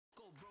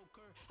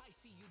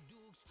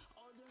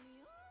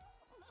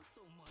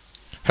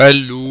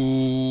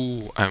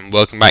Hello and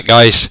welcome back,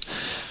 guys.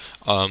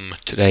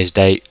 Today's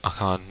date.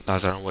 I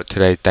don't know what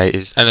today's date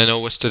is. I don't know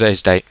what's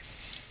today's date.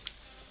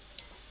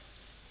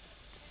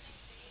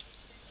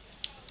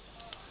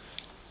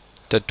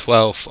 The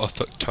 12th of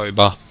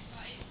October.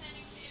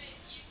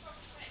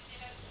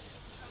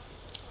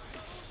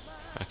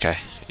 Okay.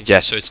 Yeah,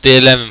 so it's the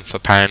 11th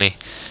apparently.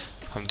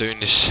 I'm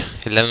doing this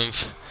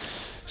 11th.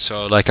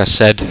 So like I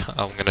said,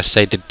 I'm gonna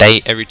say the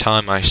date every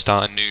time I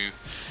start a new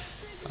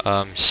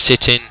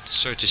sitting,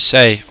 so to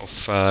say,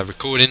 of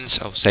recordings.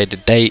 I'll say the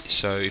date.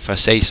 So if I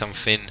say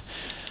something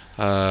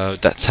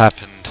that's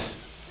happened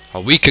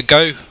a week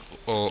ago,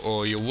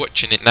 or you're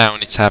watching it now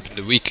and it's happened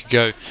a week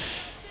ago,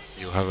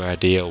 you'll have an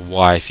idea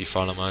why if you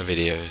follow my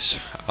videos.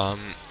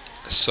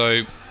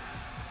 So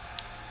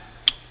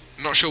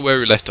not sure where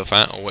we left off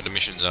at or what the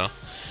missions are,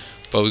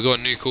 but we got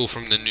a new call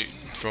from what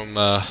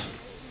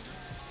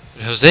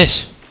the hell's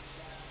this?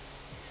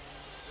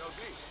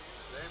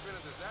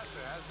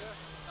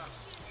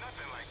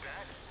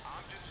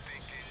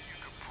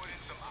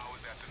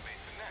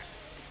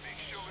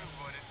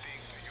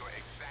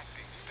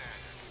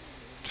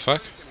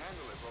 Fuck?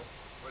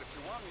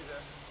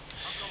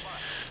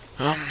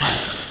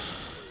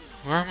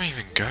 Where am I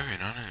even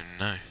going? I don't even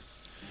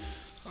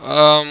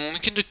know. We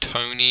can do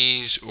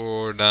Tony's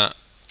or that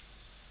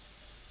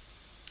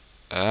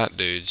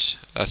dude's.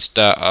 That's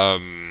that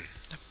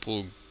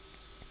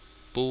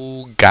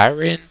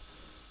Bulgarian?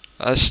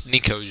 That's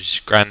Nico's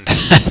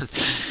granddad.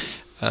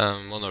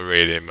 Well, not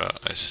really,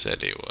 but I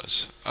said it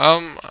was. I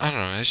don't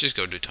know, let's just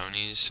go to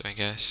Tony's, I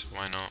guess.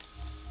 Why not?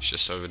 It's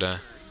just over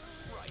there.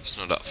 It's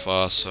not that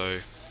far, so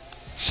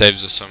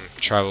saves us some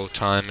travel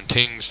time and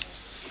things.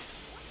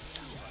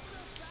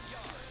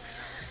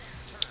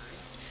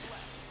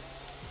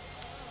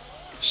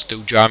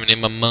 Still driving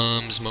in my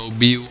mum's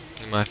mobile,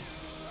 in my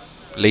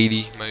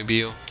lady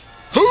mobile.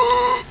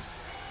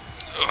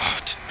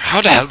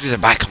 How the hell did the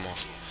back come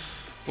off?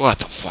 What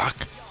the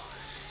fuck?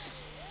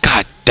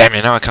 God damn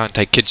it, now I can't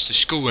take kids to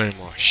school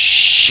anymore.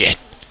 Shit.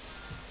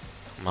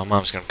 My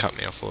mum's gonna cut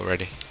me off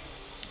already.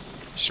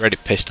 She's already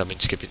pissed I've been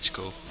skipping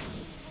school.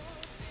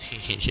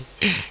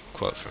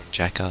 Quote from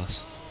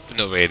Jackass. But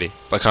not really,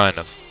 but kind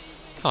of.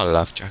 I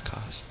love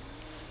Jackass.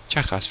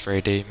 Jackass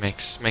 3D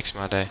makes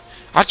my day.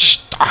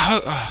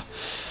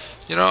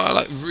 You know, I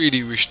like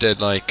really wish they'd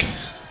like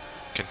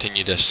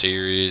continue their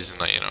series and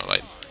like, you know,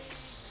 like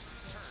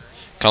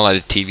kind of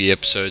like the TV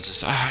episodes and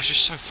stuff. It's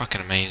just so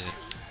fucking amazing.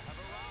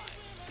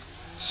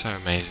 So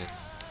amazing.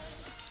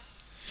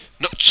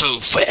 Not so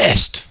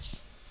fast.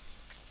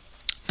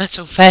 Not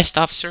so fast,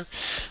 officer.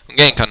 I'm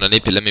getting kind of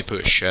nippy. Let me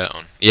put a shirt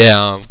on. Yeah,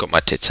 I've got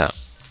my tits out.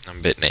 I'm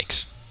a bit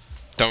naked.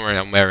 Don't worry,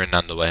 I'm wearing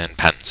underwear and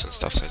pants and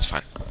stuff, so it's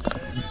fine.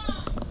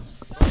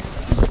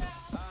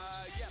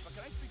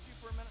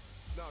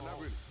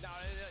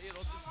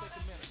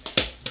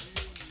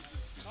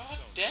 God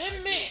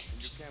damn it!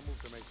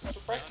 To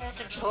break my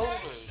controllers.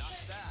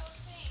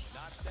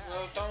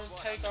 Well, don't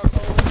take our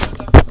controllers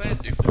off the bed,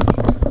 you fuck.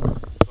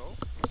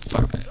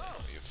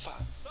 You fuck.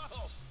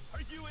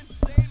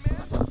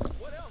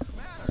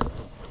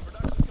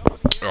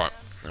 Right,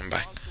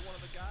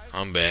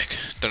 I'm back.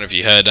 Don't know if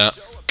you heard that.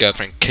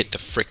 Girlfriend kicked the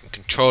freaking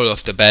controller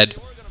off the bed.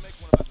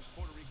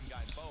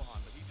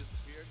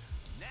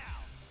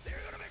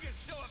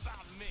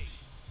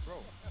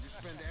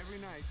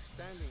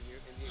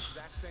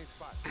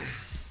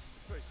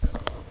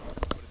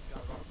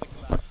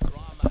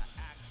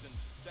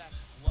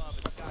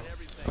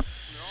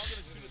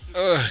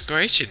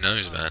 Great your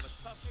nose, man.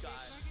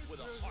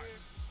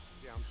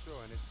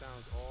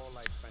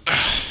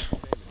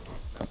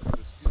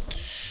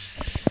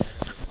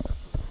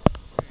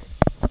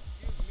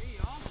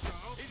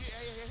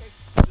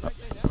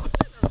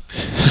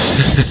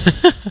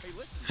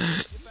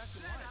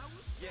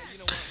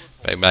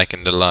 Back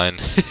in the line.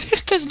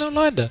 There's no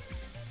line there.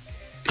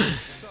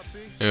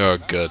 Oh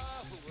good.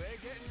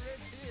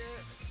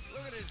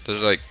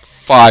 There's like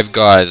 5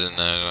 guys in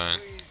there, right?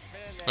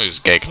 Look at this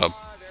gay club.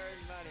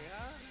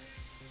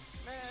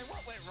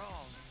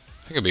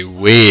 I think it'd be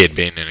weird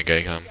being in a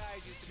gay club.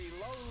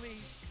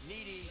 I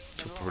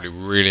feel probably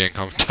really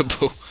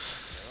uncomfortable.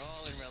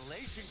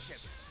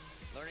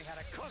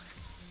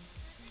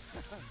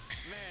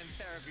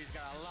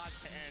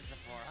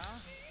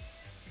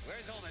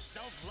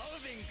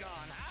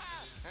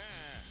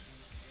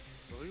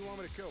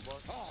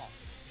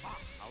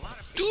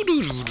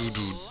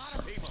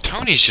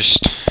 Tony's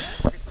just...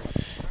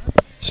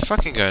 he's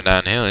fucking going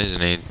downhill,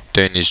 isn't he?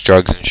 Doing his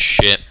drugs and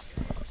shit.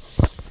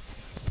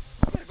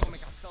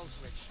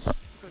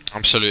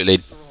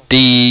 Absolutely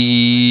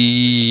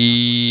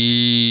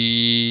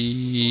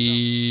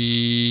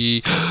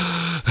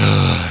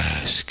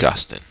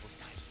disgusting.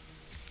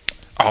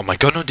 Oh my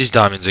god, not these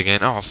diamonds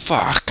again. Oh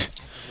fuck.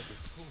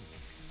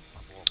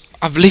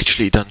 I've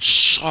literally done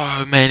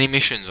so many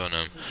missions on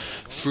them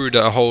through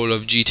the whole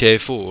of GTA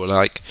 4.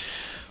 Like,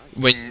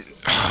 when...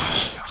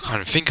 I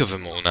can't think of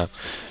them all now.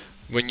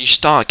 When you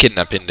start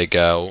kidnapping the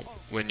girl,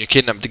 when you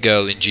kidnap the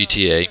girl in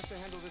GTA,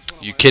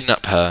 You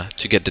kidnap her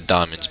to get the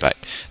diamonds back.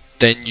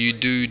 Then you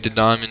do the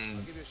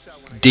diamond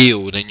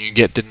deal. Then you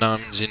get the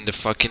diamonds in the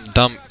fucking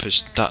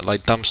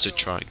dumpster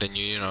truck. Then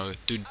you know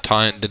do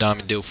the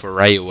diamond deal for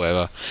Ray or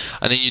whatever.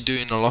 And then you do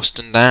in the Lost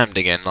and Damned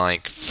again.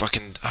 Like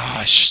fucking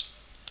god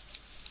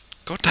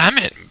damn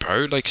it,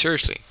 bro. Like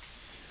seriously.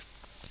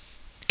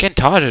 Getting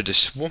tired of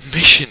this one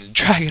mission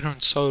dragging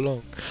on so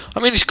long. I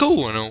mean it's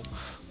cool and all,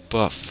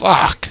 but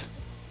fuck.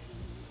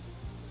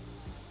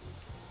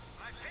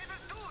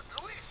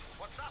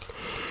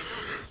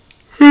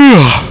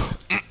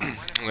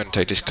 I'm gonna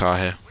take this car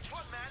here.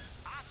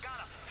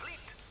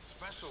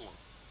 Special one.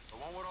 The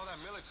one with all that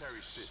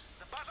military shit.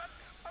 The Ballad?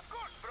 Of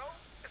course, bro.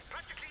 It's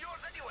practically yours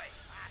anyway.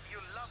 You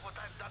love what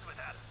I've done with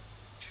her.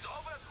 She's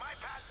over at my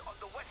pad on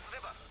the West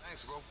River.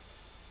 Thanks, bro.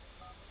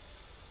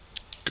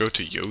 Go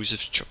to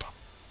Joseph's chopper.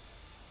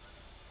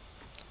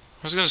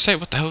 I was gonna say,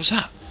 what the hell is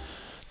that?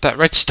 That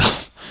red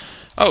stuff.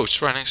 Oh,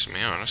 it's right next to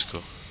me. Oh, that's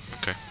cool.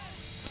 Okay.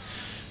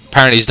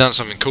 Apparently he's done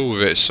something cool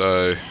with it,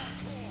 so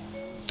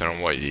don't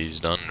know what he's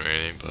done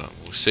really, but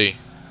we'll see.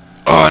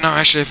 Oh no,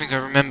 actually I think I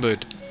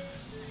remembered.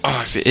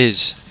 Oh, if it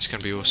is, it's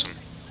gonna be awesome.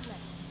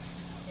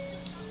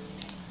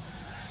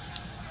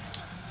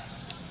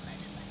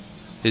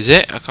 Is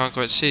it? I can't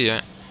quite see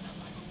yet.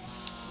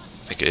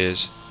 I think it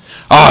is.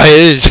 Oh, it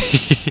is!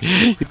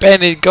 You're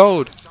paying in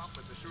gold!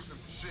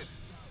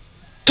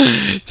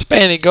 He's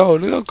paying in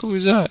gold. Look how cool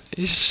is that?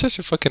 He's such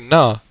a fucking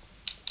nah.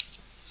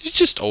 He's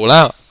just all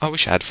out. I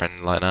wish I had a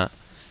friend like that.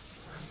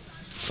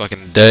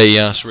 Fucking dirty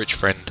ass rich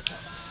friend.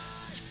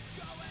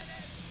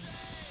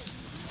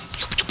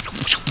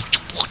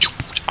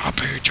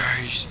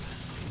 RPGs.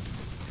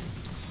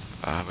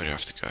 Where do I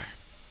have to go?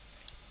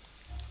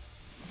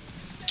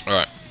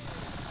 Alright.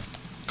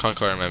 Can't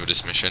quite remember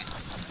this mission.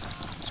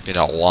 It's been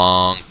a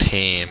long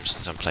time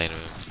since I'm playing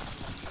with him.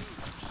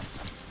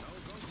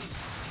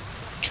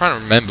 I'm trying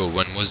to remember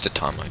when was the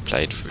time I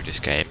played through this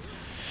game.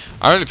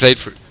 I only played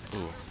through...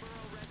 Ooh.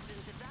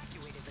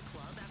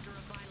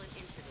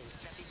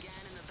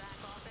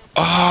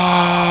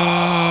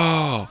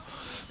 Oh!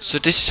 So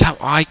this is how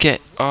I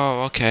get...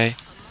 Oh, okay.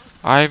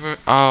 Oh,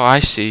 I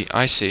see.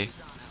 I see.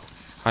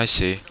 I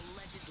see.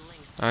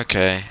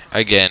 Okay.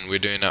 Again, we're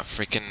doing that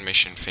freaking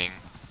mission thing.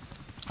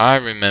 I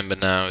remember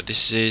now.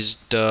 This is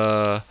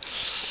the...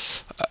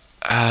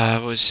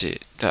 what was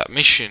it? That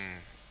mission.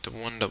 The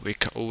one that we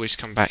always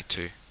come back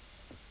to.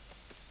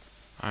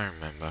 I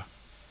remember.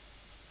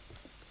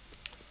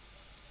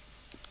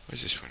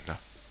 Where's this window?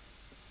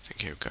 I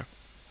think here we go.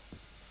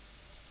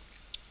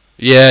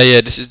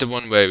 Yeah, this is the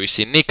one where we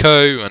see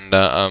Nico and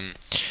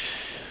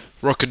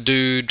Rocket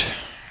Dude,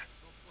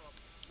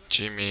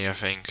 Jimmy, I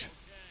think.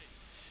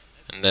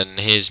 And then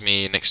here's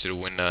me next to the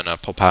window and I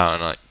pop out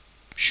and I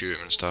shoot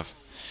him and stuff.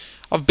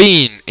 I've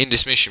been in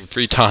this mission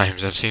 3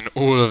 times. I've seen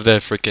all of their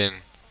freaking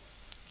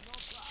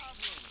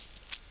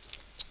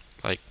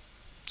like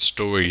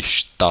story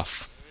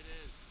stuff.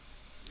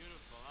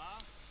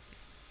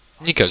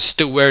 Nico's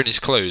still wearing his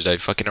clothes. They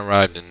fucking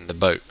arrived in the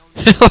boat.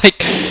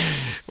 Like,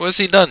 what's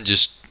he done?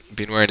 Just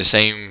been wearing the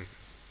same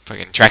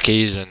fucking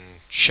trackies and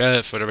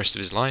shirt for the rest of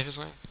his life or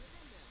something?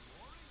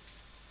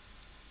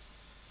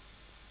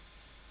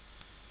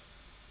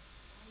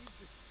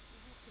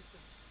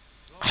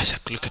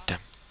 Isaac, look at them.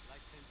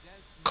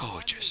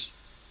 Gorgeous.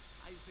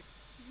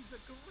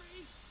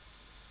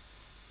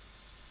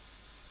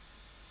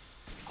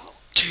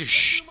 Dude,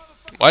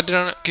 why did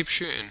I not keep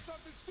shooting?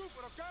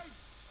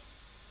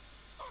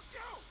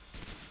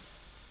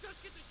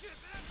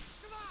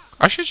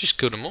 I should just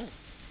kill them all.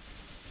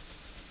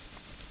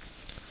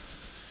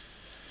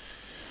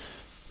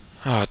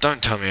 Oh,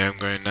 don't tell me I'm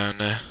going down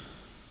there.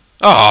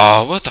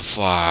 Oh, what the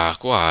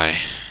fuck? Why?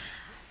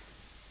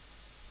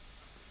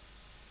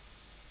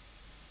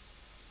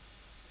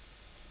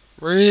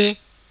 Really?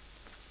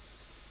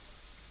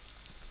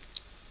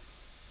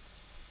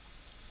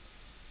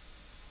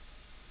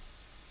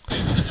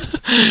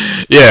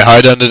 Yeah,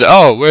 hide under the...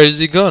 Oh, where is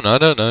he gone? I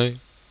don't know.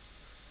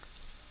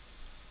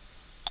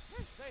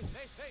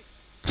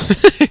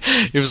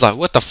 He was like,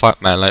 what the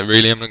fuck, man? Like,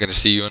 really? I'm not gonna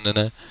see you under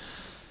there.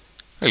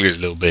 Look at his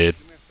little beard.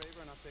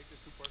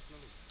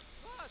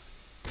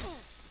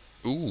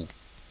 Ooh.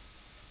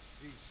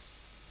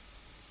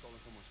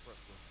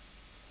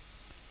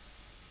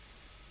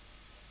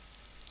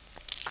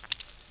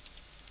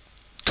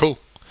 Cool.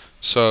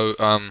 So,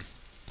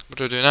 what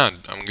do I do now?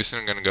 I'm guessing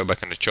I'm gonna go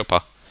back on the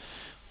chopper.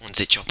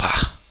 What's it, chopper?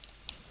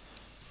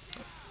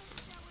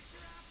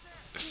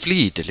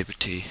 Flee the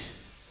liberty.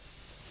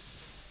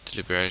 The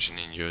liberation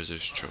in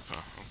Joseph's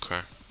chopper.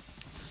 Okay.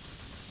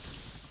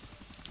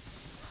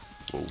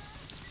 Whoa.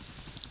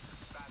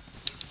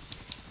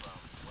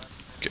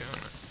 Get on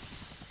it.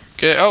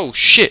 Get. Oh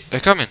shit! They're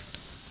coming.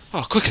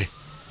 Oh, quickly!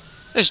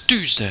 There's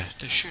dudes there.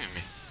 They're shooting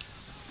me.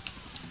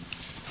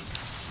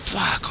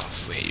 Fuck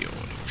off, where you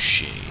little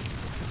shit.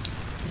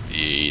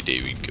 Yeah,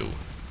 there we go.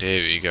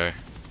 There we go.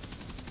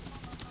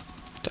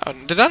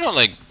 Did I not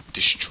like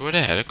destroy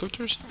the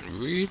helicopter or something?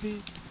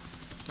 Really?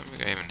 Don't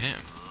think I even hit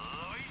him.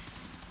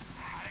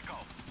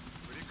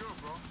 Pretty good,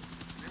 bro.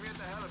 Meet me at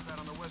the helipad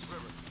on the West River.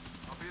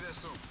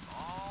 soon.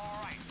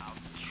 Alright, I'll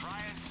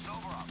try and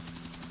sober up.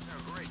 Yeah,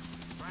 great.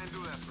 Try and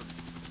do that for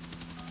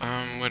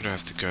me. Where do I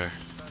have to go?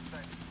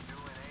 Suspect due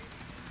in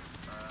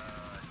 80,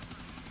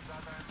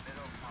 southern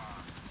middle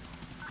park.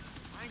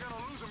 I ain't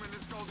gonna lose them in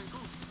this golden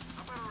goose.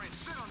 I better ain't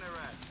shit on their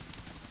ass.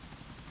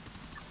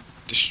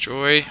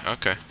 Destroy?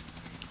 Okay.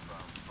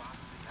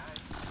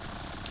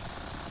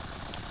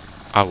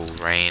 I will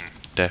rain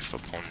death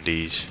upon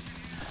these.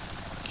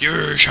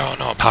 You shall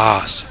not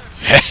pass.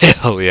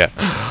 Hell yeah.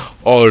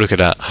 Oh, look at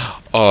that.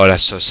 Oh,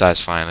 that's so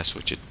satisfying. Let's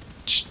watch it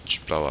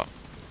just blow up.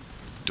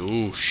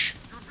 Douche.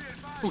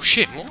 Oh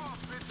shit, what?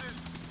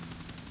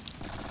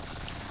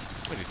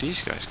 Where did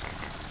these guys come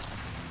from?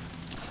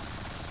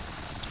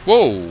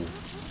 Whoa!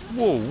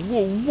 Whoa,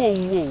 whoa, whoa,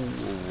 whoa,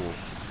 whoa, whoa.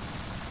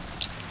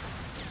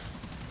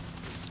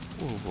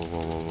 Whoa, whoa,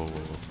 whoa, whoa, whoa,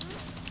 whoa.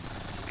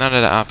 None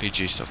of that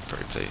RPG stuff, bro,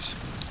 please.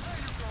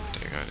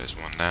 There you go, there's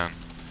one down.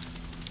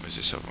 Where's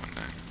this other one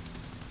down?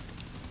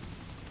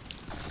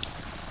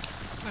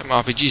 Them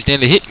RPGs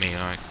nearly hit me,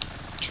 and I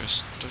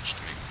just dodged me.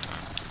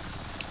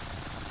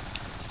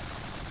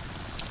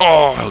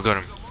 Oh, I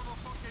got him.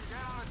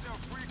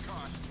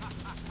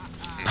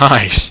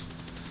 Nice.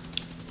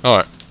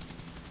 Alright.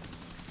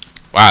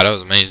 Wow, that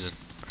was amazing.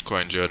 I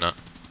quite enjoyed that.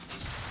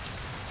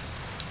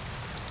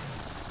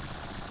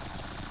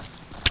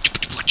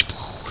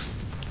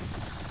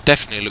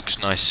 Definitely looks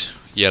nice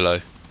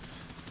yellow.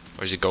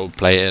 Or is it gold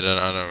plated?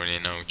 I don't really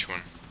know which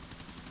one.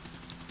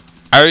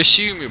 I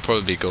assume it'll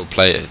probably be gold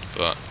plated,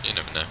 but you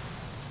never know.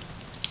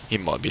 It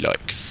might be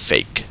like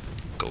fake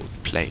gold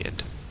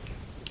plated.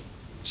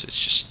 So it's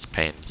just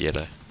painted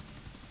yellow.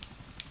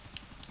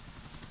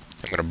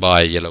 I'm gonna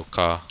buy a yellow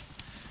car.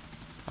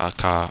 A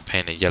car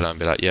painted yellow and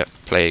be like, yep,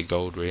 play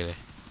gold really.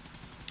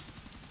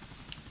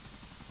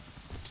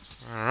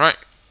 Alright.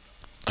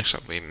 Looks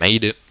like we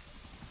made it.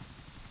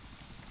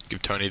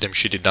 Give Tony them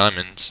shitty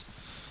diamonds.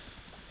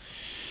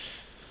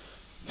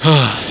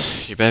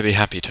 You better be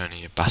happy, Tony,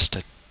 you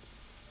bastard.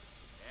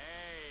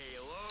 Hey,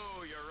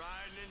 hello, you're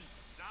riding in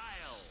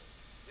style.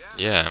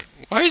 Yeah.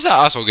 Why is that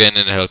asshole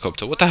getting in a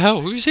helicopter? What the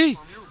hell? Who's he?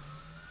 From you.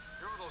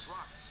 Here are those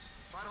rocks.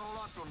 Try to hold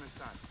on to them this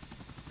time.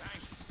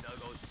 Thanks, they'll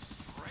go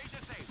straight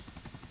to safety.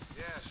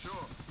 Yeah,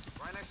 sure.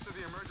 Right next to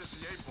the emergency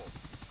 8-ball.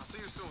 I'll see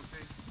you soon, T.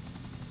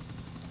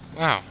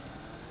 Wow.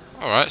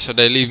 Alright, so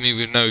they leave me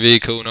with no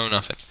vehicle, no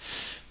nothing.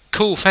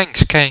 Cool,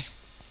 thanks, Kay.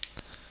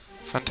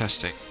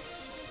 Fantastic.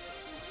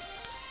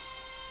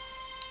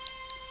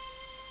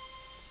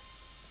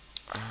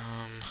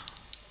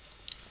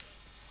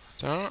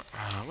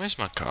 Where's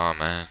my car,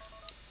 man?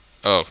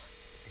 Oh,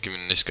 I'm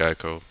giving this guy a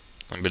call.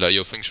 And be like,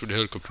 yo, thanks for the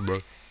helicopter, bro.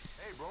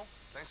 Hey, bro.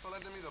 Thanks for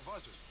lending me the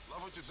buzzer.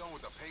 Love what you're doing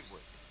with the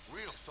paintwork.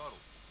 Real subtle.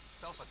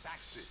 Stealth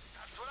attack shit.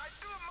 That's what I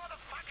do,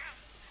 motherfucker.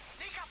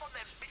 Sneak up on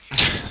them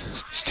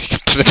bitches. Stick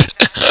up to the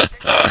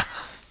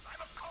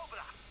I'm a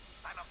cobra.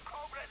 I'm a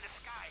cobra in the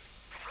sky,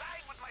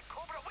 flying with my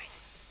cobra wings.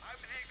 I'm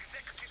the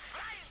executive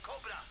flying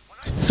cobra. When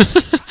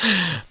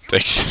I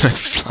Thanks to the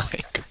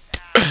flying.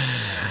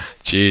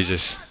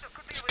 Jesus.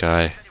 This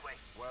guy.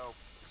 Well,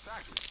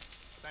 exactly.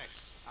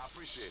 Thanks. I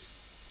appreciate it.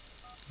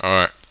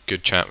 Alright,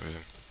 good chat with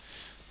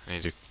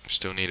him.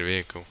 Still need a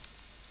vehicle.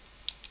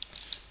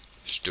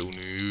 Still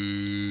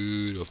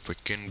need a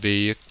freaking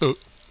vehicle.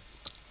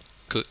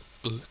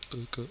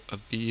 A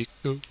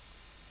vehicle.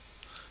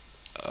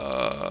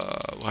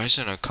 Why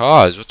isn't there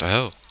cars? What the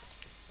hell?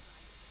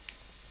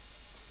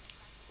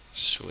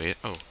 Sweet.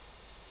 Oh.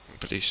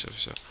 Police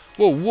officer.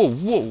 Whoa, whoa,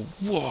 whoa,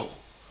 whoa.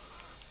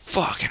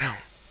 Fucking hell.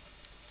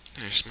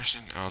 Yeah, smash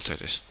it. I'll take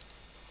this.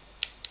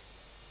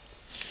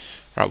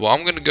 Right, well,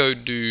 I'm gonna go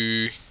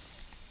do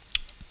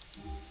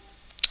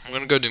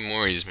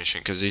Maury's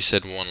mission because he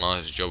said one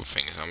last job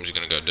thing, so I'm just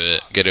gonna go do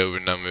it, get it over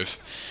and done with,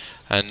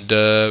 and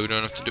we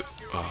don't have to do.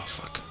 Oh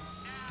fuck!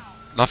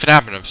 Nothing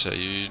happened, officer.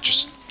 You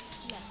just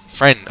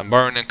friend. I'm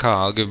borrowing a car.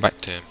 I'll give it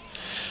back to him.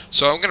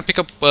 So I'm gonna pick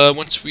up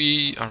once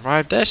we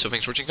arrive there. So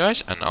thanks for watching,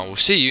 guys, and I will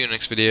see you in the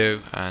next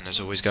video. And as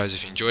always, guys,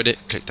 if you enjoyed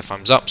it, click the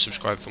thumbs up,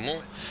 subscribe for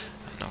more,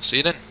 and I'll see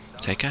you then.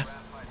 Take care.